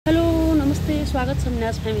स्वागत छ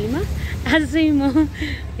मीनाज फ्यामिलीमा। आज चाहिँ म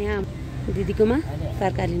यहाँ दिदीकोमा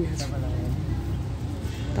तरकारी लिन आएको छु।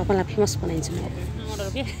 तपाईलाई फेमस बनाइदिन्छु म। अर्डर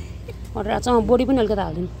के अर्डर आज बोडी पनि अलिकति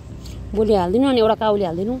हाल्दिनु, बोडी हाल्दिनु अनि एउटा काउली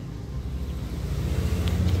हाल्दिनु।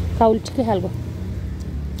 काउली ठिकै खालको,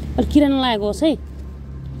 अलिक किरा नलागेको होस् है।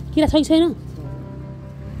 किरा छ कि छैन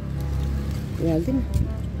हाल्दिनु,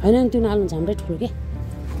 होइन त्यो नहाल्नु झन्डै ठुलो के,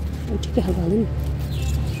 ठिकै खालको हाल्दिनु।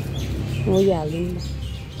 हो यो हाल्दिनु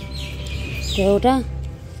त्यो एउटा।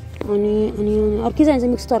 अनि अनि अरू के चाहिन्छ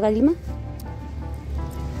मिक्स तरकारीमा?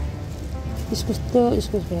 इस्कुस त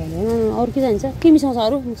इस्कुस भइहाल्यो। अरू के चाहिन्छ? के मिसाउँछ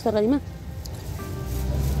अरू मिक्स तरकारीमा?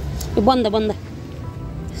 यो बन्दा बन्दा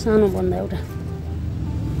सानो बन्दा एउटा,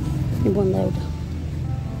 यो बन्दा एउटा।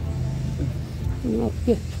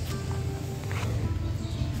 ओके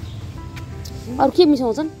अरू के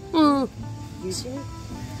मिसाउँछन्?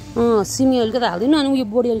 सिमी अलिकति हालिदिनु। अनि उयो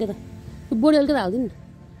बोडी अलिकति, यो बोडी अलिकति हालिदिनु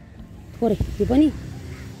थोरै। यो पनि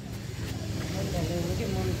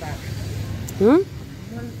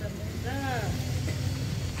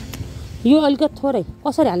यो अलिकति थोरै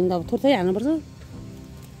कसरी हालिन्छ? अब थोरै हाल्नुपर्छ।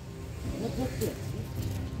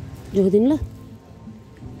 जोखिदिनु ल,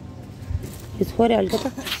 यो थोरै अलिकति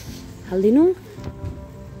हालिदिनु।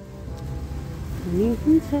 अनि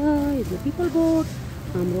हुन्छ यो पिपल बोट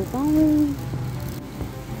हाम्रो गाउँ।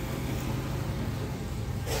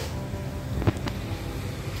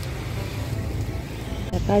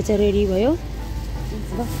 तरकारी चाहिँ रेडी भयो।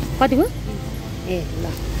 कति भयो? ए ल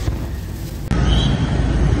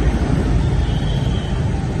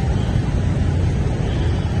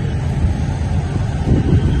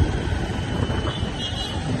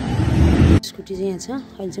स्कुटी चाहिँ यहाँ छ।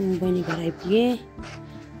 अहिले चाहिँ म बहिनी घर आइपुगेँ।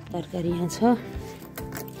 तरकारी यहाँ छ,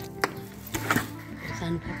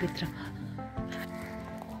 भित्र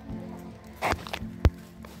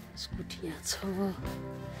स्कुटी यहाँ छ।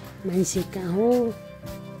 मान्छे कहाँ हो?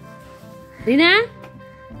 रिना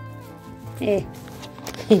ए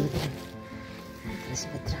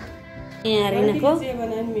यहाँ रिनाको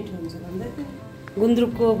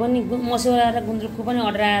गुन्द्रुकको पनि मसौरा र गुन्द्रुकको पनि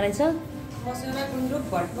अर्डर आएर रहेछ। मसौरा गुन्द्रुक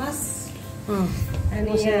भटमास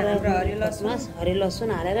हरियो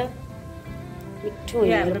लसुन हालेर मिठो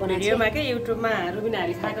भिडियोमा के युट्युबमा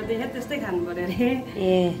रुबिनाले खाएको देखे त्यस्तै खानु पर्यो अरे ए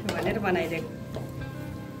भनेर बनाइदिएको।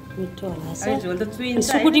 मिठो होला। झोल त चुइन्छ।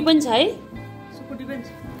 सुकुटी पनि छ है? सुकुटी पनि छ।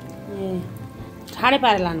 ए ठाडै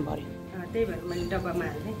पारेर लानु पर्यो। त्यही भएर मैले डब्बामा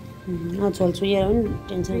हालेँ। झोल चुइएर पनि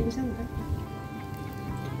टेन्सन हुन्छ नि त।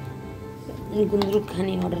 गुन्द्रुक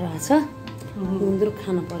खाने अर्डर आएको छ। गुन्द्रुक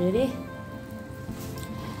खानु पर्यो अरे।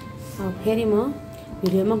 फेरि म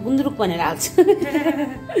भिडियोमा गुन्द्रुक भनेर हाल्छु।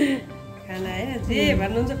 खाना होइन जे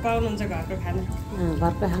भन्नुहुन्छ पाउनुहुन्छ घरको खाना।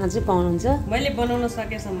 घरको खाना चाहिँ पाउनुहुन्छ। मैले बनाउन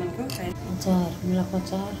सकेसम्मको अचार, मुलाको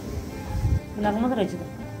अचार। मुलाको मात्रै रहेछ त।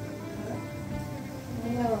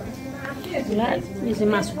 मुला यो चाहिँ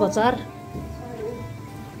मासुको अचार।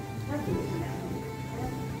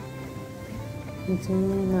 यो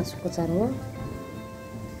चाहिँ मासुको अचार हो।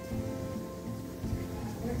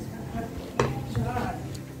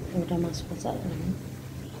 एउटा मासुको अचार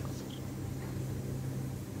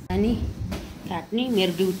अनि काट्ने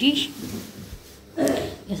मेरो ड्युटी।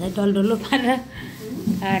 यसलाई डल्डल्लो पारेर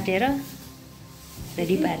काटेर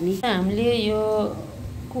रेडी पार्ने। हामीले यो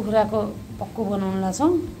कुखुराको पक्कु बनाउन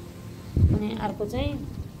लाग्छौँ। अनि अर्को चाहिँ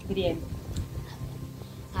बिरयानी,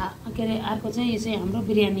 के अरे अर्को चाहिँ यो चाहिँ हाम्रो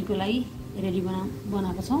बिरयानीको लागि रेडी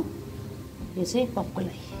बनाएको छौँ। यो चाहिँ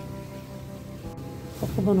पक्कुलाई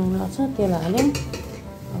पक्कु बनाउनु लाग्छ। तेल हाल्यौँ।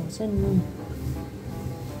 अब चाहिँ नुन,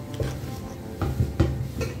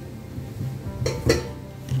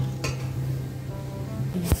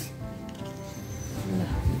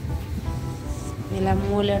 यसलाई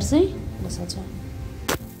मोलेर चाहिँ बसाल्छ।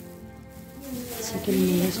 चिकन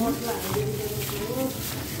मोलेछ।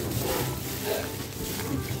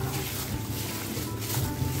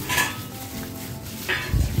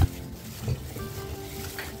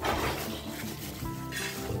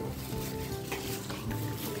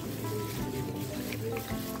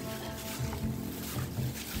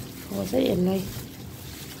 अब चाहिँ यसलाई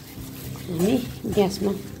हामी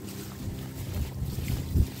ग्यासमा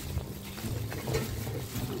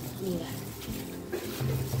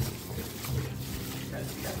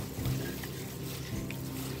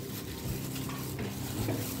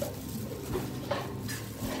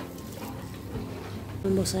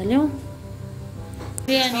बसाल्यौँ।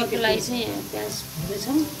 बिरयानीको लागि चाहिँ प्याज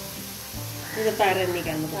हुँदैछौँ। त्यो पारेर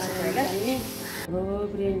निकाल्नुपर्छ पहिला। अब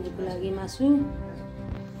बिरयानीको लागि मासु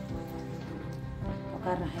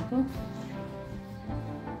पकाएर राखेको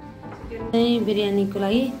चाहिँ बिरयानीको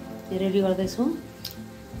लागि रेडी गर्दैछौँ।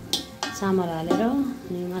 चामल हालेर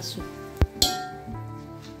अनि मासु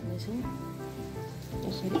हाल्दैछौँ।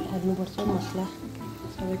 यसरी हाल्नुपर्छ मसला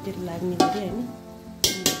सबैतिर लाग्ने गरी होइन।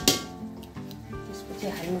 त्यसपछि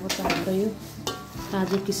हाल्नुपर्छ हाम्रो यो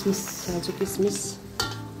काजु किसमिस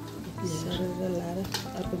सरेर लाएर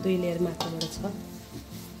अर्को 2 लेयर माथिबाट छ।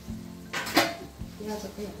 प्याज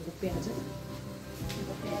खै हाम्रो प्याज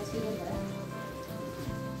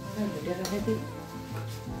भुटेर राखेको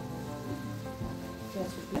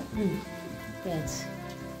प्याज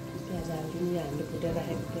हालिदिनु यो हामीले भुटेर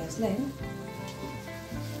राखेको प्याजलाई होइन।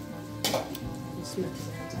 यसमाथि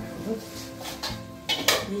जान्छ हाम्रो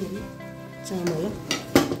चामल।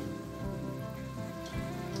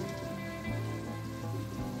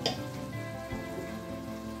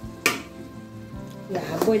 यो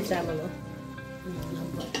हाफ बोइल चामल हो,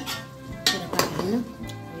 पुरा पाक्दैन।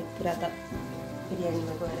 यो पुरा त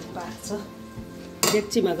बिरयानीमा गएर पाक्छ,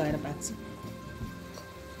 डेक्चीमा गएर पाक्छ।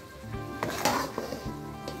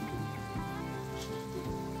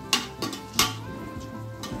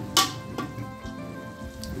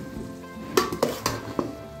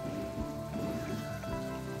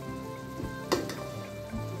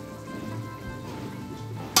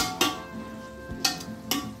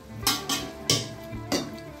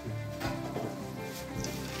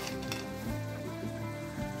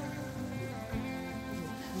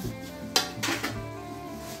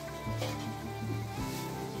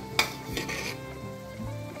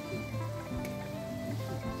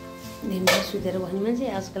 दिनभरि सुतेर बस्ने मान्छे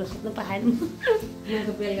आजकल सुत्नु पाएन।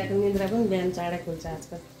 यहाँको बेलुकाको निद्रा पनि बिहान चाँडै खुल्छ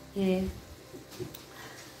आजकल।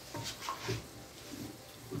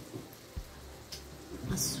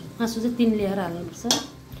 मासु चाहिँ 3 लेयर हाल्नुपर्छ।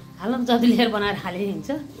 हाल्नु जति लेयर बनाएर हाले हुन्छ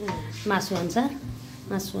मासु अनुसार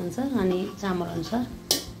अनि चामल अनुसार।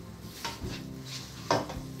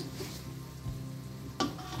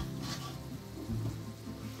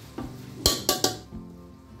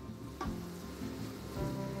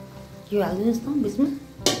 यो हालिदिनुहोस् त बिचमा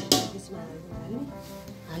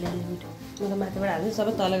हालिहाल्ने मिठो। मतलब माथिबाट हाल्नु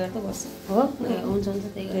सबै तल गर्दा बस्छ हो हुन्छ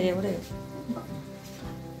त्यही गरेर एउटै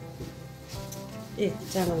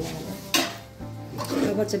चामल लगाएर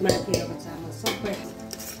अब चाहिँ माथिको चामल सबै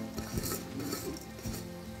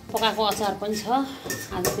पकाएको अचार पनि छ।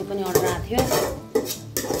 आज त्यो पनि अर्डर आएको थियो।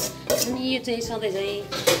 अनि यो चाहिँ सधैँ चाहिँ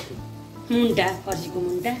मुन्टा, फर्सीको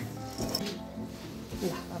मुन्टा। ल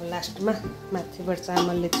अब लास्टमा माथिबाट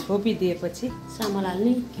चामलले छोपिदिएपछि चामल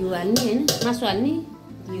हाल्ने, घिउ हाल्ने होइन, मासु हाल्ने।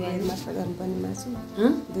 2 लेयर मात्र गर्नुपर्ने मासु,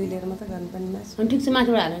 2 लेयर मात्र गर्नुपर्ने मासु। अनि ठिक छ,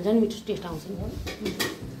 माथिबाट हाल्यो भने झन् मिठो टेस्ट आउँछ नि।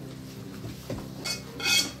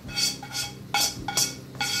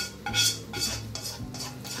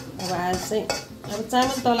 अब आज चाहिँ अब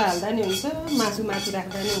चामल तल हाल्दा नि हुन्छ, मासु माथि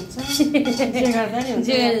राख्दा नि हुन्छ, जे गर्दा नि हुन्छ।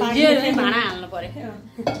 भाँडा हाल्नु पर्यो,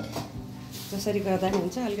 जसरी गर्दा नि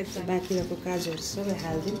हुन्छ। अलिकति चाहिँ बाँकी रहेको काजुहरू सबै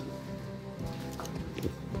हालिदिउँ।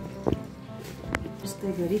 यस्तै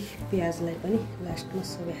गरी प्याजलाई पनि लास्टमा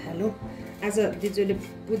सबै हालौँ। आज दिजूले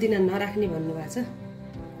पुदिना नराख्ने भन्नुभएको छ,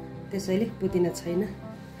 त्यसैले पुदिना छैन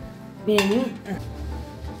बिरयानीमा।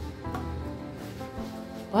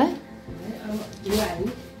 भयो अब यो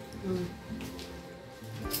हाल्ने।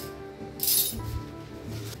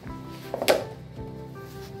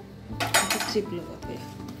 चिप्लो भयो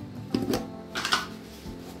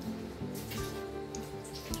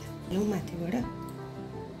माथिबाट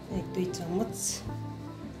 1-2 चम्मच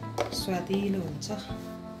स्वादिलो हुन्छ।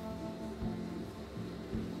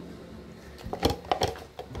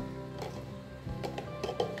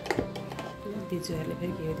 दिजूहरूले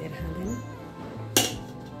फेरि घिउ दिएर खाँदैन।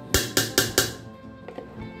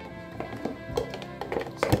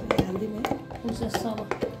 हालिदिउँ है सब।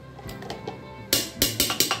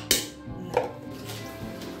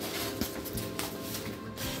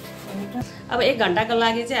 अब 1 घन्टाको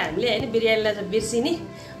लागि चाहिँ हामीले होइन बिरयानीलाई चाहिँ बिर्सिने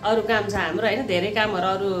अरू काम छ हाम्रो होइन। धेरै कामहरू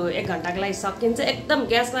अरू 1 घन्टाको लागि सकिन्छ। एकदम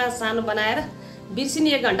ग्यासमा सानो बनाएर बिर्सिने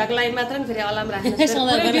 1 घन्टाको लागि मात्र नि फेरि अलार्म राख्नु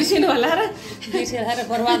बिर्सिनु होला र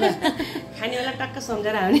बर्बाद खाने बेला टक्क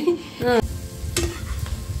सम्झेर आउने।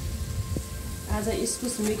 आज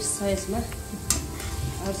इस्कुस मिक्स छ यसमा,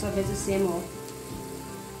 अरू सबै चाहिँ सेम हो।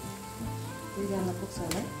 दुईजना पुग्छ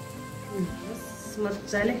होला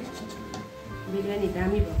मजाले। बिरयानी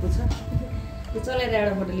दामी भएको छ। त्यो चलाएर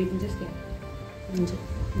एउटा फोटो लिइदिन्छस् क्या? हुन्छ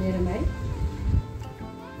मेरोमा है।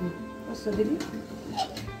 कस्तो दिदी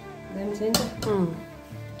दामी छ नि त।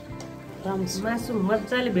 मासु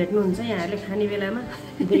मजाले भेट्नुहुन्छ यहाँहरूले खाने बेलामा।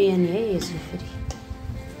 बिरयानी है यसो फेरि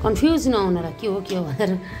कन्फ्युज नहुनलाई के हो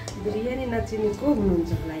भनेर। बिरयानी नचिने को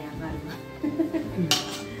हुनुहुन्छ होला यहाँ बारमा।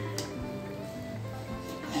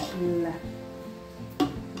 ल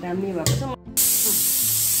दामी भएको छ।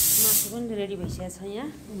 मासु पनि रेडी भइसकेको छ यहाँ।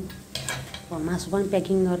 मासु पनि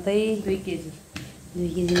प्याकिङ गर्दै 2 केजी 2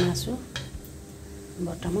 केजी मासु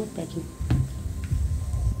बट्टामा प्याकिङ।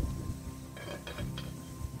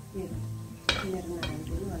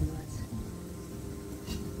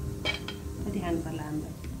 कति खानु पर्ला हाम्रो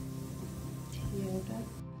एउटा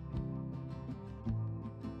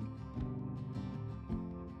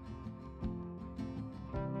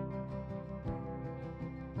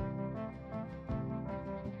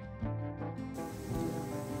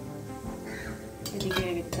यति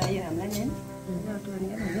चाहियो हामीलाई नि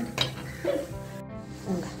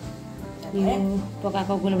यो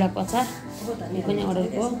पकाएको गोलबडाको अचार यो पनि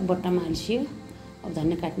अर्डरको बट्टामा हालिसियो। अब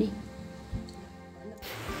धन्य काट्ने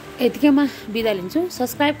यतिकैमा बिदा लिन्छु।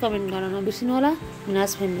 सब्सक्राइब कमेन्ट गर्न नबिर्सिनु होला।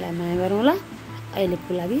 मिनास फ्यामिलीलाई माया गरौँ होला।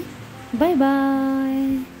 अहिलेको लागि बाई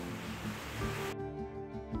बाई।